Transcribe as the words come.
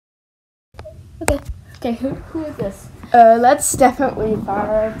Okay, who is this? That's definitely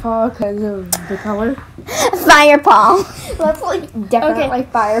Firepaw because of the color. Firepaw. That's like definitely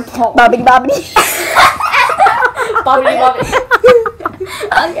Firepaw. Bobbity bobbity. Bobbity Bobbity.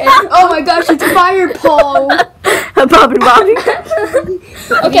 Okay. Oh my gosh, it's Firepaw. Bobbity bobbity.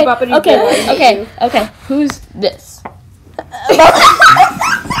 Okay. Who's this?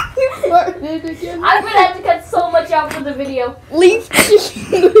 I'm gonna have to cut so much out for the video. Leaf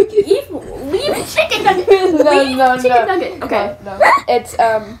chicken. Leave chicken nugget. No. Chicken nugget. Okay. No. It's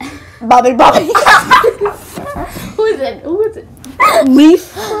Bobbity bobbity. Who is it?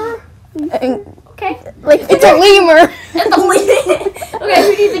 Leaf. Okay. Like it's a lemur. It's a leaf. Okay,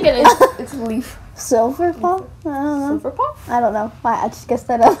 who do you think it is? it's Leaf. Silverpaw? I don't know. Silverpaw? I don't know. Why? I just guessed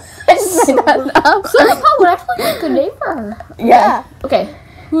that up. I just made that up. Silverpaw would actually be a good name for her. Yeah. Okay,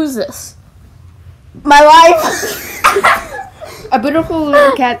 who's this? My life. A beautiful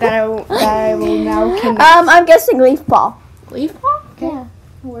little cat that I will now kidnap. I'm guessing Leafpaw. Leafpaw? Okay. Yeah.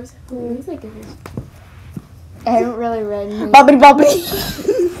 Who do you think it is? I haven't really read. Bobbity bobbity.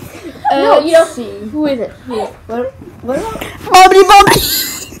 No, you don't see. Who is it? What about Bobbity bobbity.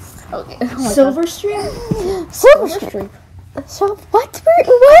 Okay. Oh my Silver Stream? Silver Streak. So what? Why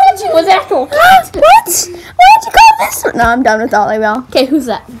did you? Was actual. What? Why did you call this one? No, I'm done with all email. Okay, who's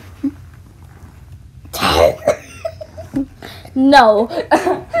that? Tiger. No.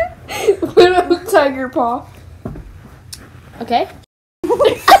 What about Tiger Paw? Okay.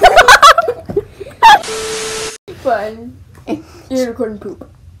 Fun. Unicorn poop.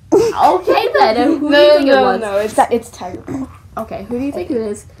 Okay then. Who do you think it was? No. It's Tiger Paw. Okay, who do you think it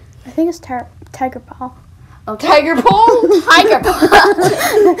is? I think it's Tiger Paw. Okay. Tiger Paw. Tiger Paw.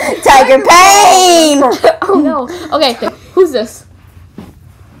 Tiger Pain. Oh no. Okay, who's this?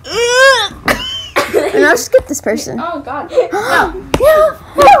 And I'll skip this person. Oh god. No,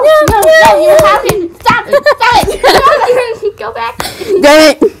 No, you haven't. Stop it. Go back.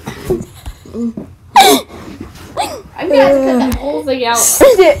 Damn it. I'm gonna have to cut that whole thing out.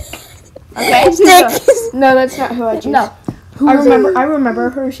 Stick. Okay. Stick. No, that's not who I choose. No. I remember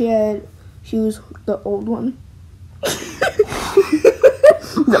her. She was the old one.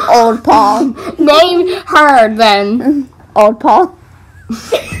 The old Paw. Name her then. Old Paw.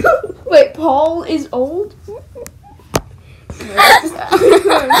 Wait, Paul is old?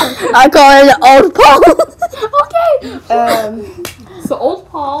 I call her the old Paw. Okay. So old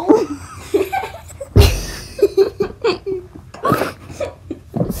Paul.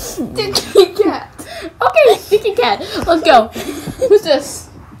 Sticky cat. Okay, sticky cat. Let's go. Who's this?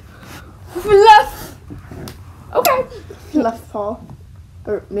 Fluff. Okay. Fluff Paw.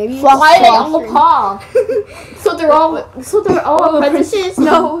 Or maybe Fluff Why are they Paw. all paw? So they're all apprentices?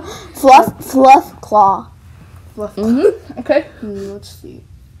 No. Fluff Claw. Fluff. Mm-hmm. Okay. Let's see.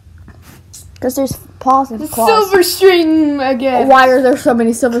 Because there's paws and claws. Silver String again. Why are there so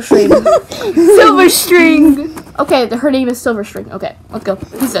many silver string? Silver String. Okay, her name is Silver String. Okay, let's go.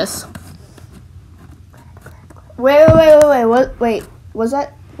 Who's this? Wait. Wait. Was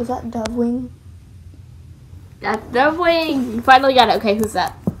that Dovewing? That's Dovewing. You finally got it. Okay, who's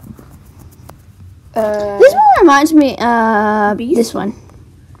that? This one reminds me of Beast? this one.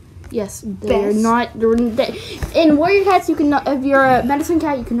 Yes, they're Best. not. In warrior cats, you cannot. If you're a medicine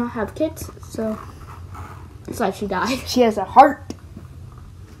cat, you cannot have kits. So, it's like she died. She has a heart.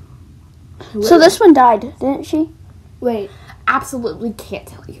 So this one died, didn't she? Wait. Absolutely can't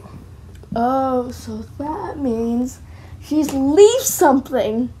tell you. Oh, so that means she's Leaf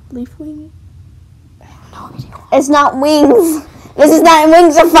something. Leafwing? It's not wings. This is not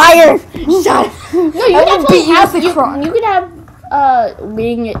Wings of Fire. Shut up. No, you I can will actually beat you have. with a crock. You can have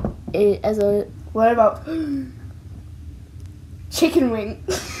wing it as a. What about chicken wing?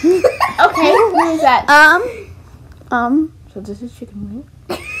 Okay, who is that? So this is chicken wing.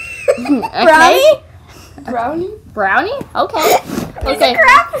 Okay. Brownie? Brownie? Okay. Okay.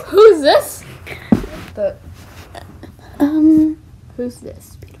 Who's this? The Who's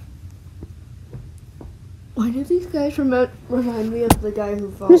this? Why do these guys remind me of the guy who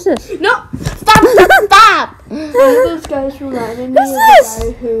fought? Who's this? No! Stop! Stop! Why do those guys reminded me of Who's the this?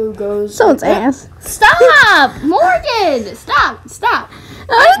 guy who goes Someone's like that? ass. Stop! Morgan! Stop! Stop!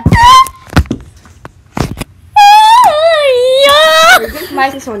 Is this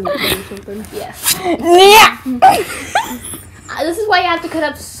microphone you or something? Yes. Yeah. This is why you have to cut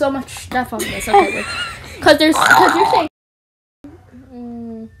up so much stuff on this. Okay. Because you're saying.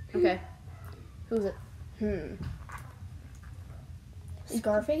 Okay. Who's it?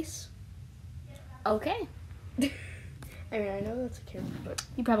 Scarface? Okay. I mean, I know that's a character, but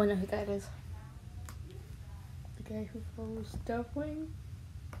You probably know who that is. the guy who follows Dovewing?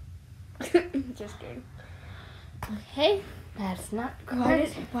 Just kidding. Okay, that's not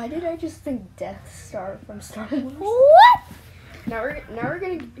correct. Why did I just think Death Star from Star Wars? What? Now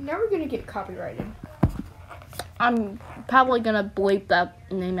we're gonna get copyrighted. I'm probably gonna bleep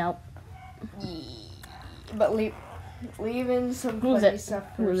that name out. But leave in some Who's funny it? stuff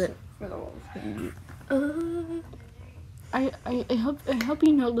Who's for, it? for the wolves. I hope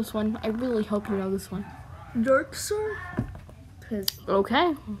you know this one. I really hope you know this one. Dark Star? Cause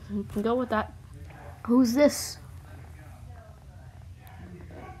Okay, we can go with that. Who's this?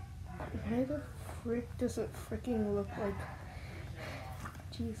 why the frick does it freaking look like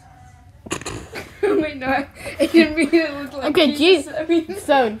Jesus? Wait, no, I didn't mean it looked like Okay, Jesus. I mean,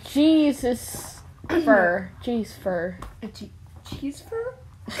 So Jesus fur, cheese fur. a cheese fur?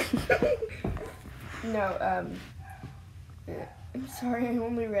 No, I'm sorry, I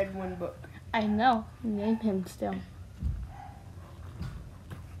only read one book. I know. Name him still.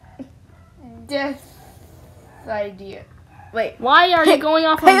 Death idea. Wait. Why are you going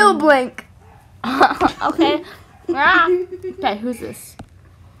off? Pale Blink. Okay. Ah. Okay, who's this?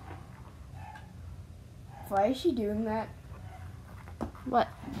 Why is she doing that? What?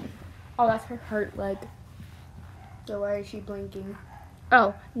 Oh, that's her hurt leg. So why is she blinking?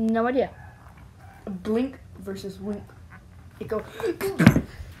 Oh, no idea. Blink versus wink. It go.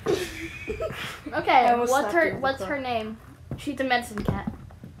 Okay, I almost what's slapped you her in the what's car. her name? She's a medicine cat.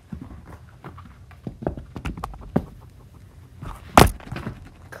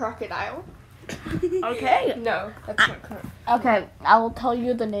 Crocodile? Okay. No, that's not correct. Okay, I will tell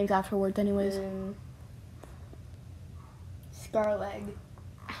you the names afterwards anyways. Scarleg.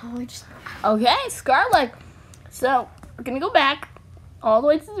 Oh, I just. Okay, Scarlet. So, we're gonna go back all the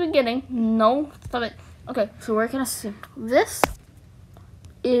way to the beginning. No, stop it. Okay, so we're gonna see. This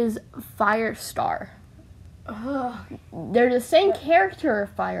is Firestar. Ugh. They're the same character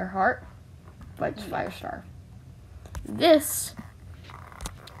of Fireheart, but it's Firestar. This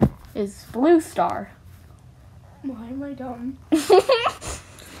is Blue Star. Why am I dumb?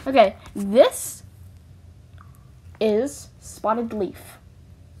 Okay, this is Spotted Leaf.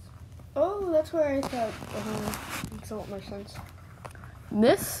 Oh, that's where I thought. Makes a lot more sense.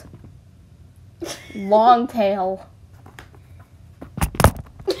 This Longtail.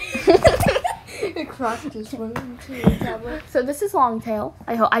 The croc just went into the tablet. So this is Longtail.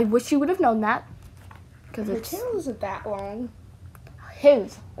 I wish you would have known that, because Her it's tail isn't that long.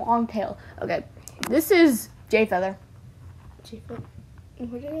 his Longtail. Okay, this is Jayfeather.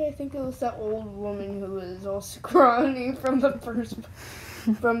 What did I think it was that old woman who was all scrawny from the first,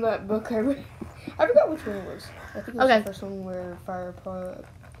 from that book I read? I forgot which one it was. I think it was Okay. the first one where Firepaw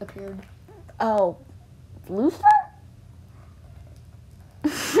appeared. Oh, Blue Star.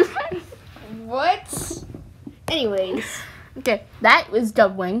 What? Anyways. Okay, that was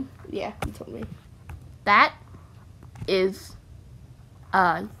Dubwing. Yeah, you told me. That is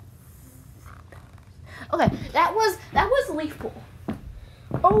okay, that was Leafpool.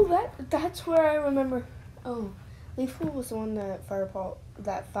 Oh, that's where I remember. Oh, Leafpool was the one that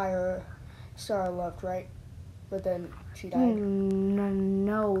Fire Star loved, right? But then she died.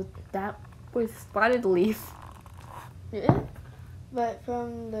 No, that was Spotted Leaf. Yeah. But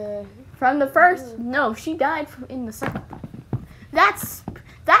from the First, no, she died in the second. That's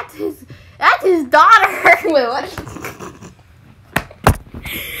his daughter. Wait, what?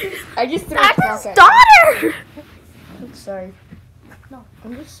 I just threw a That's crock his at daughter. you. Sorry. No.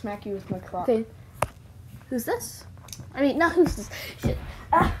 I'm just smack you with my crock. Okay, who's this? I mean, not who's this. Shit.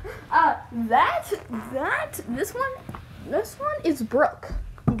 This one is Brooke.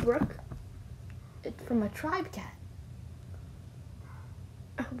 Brooke? It's from a tribe cat.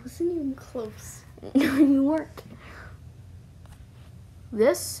 I wasn't even close. No, you weren't.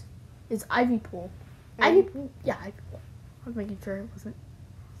 This is Ivypool. Ivypool? Yeah, Ivypool. I was making sure it wasn't.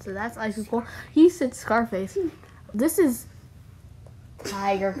 So that's Ivypool. He said Scarface. This is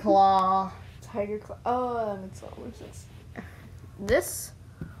Tiger Claw. Tiger Claw. Oh, that makes a lot more sense. This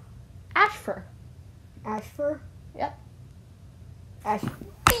Ashfur. Ashfur? Yep. Ash.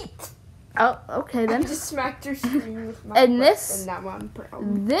 Oh, okay I then. just smacked your screen with my And foot, this- and now I'm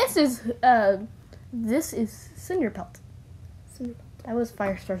proud. This is Cinderpelt. That was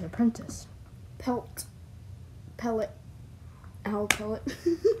Firestar's apprentice. Pellet. Owl pellet.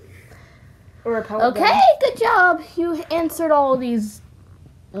 Or a pellet Okay, gun. good job. You answered all of these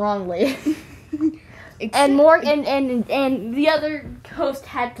wrongly. And more and the other host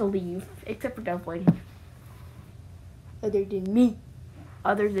had to leave, except for Dumpling. Other than me.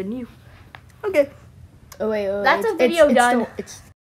 Other than you. Okay. Oh wait, That's a video done. It's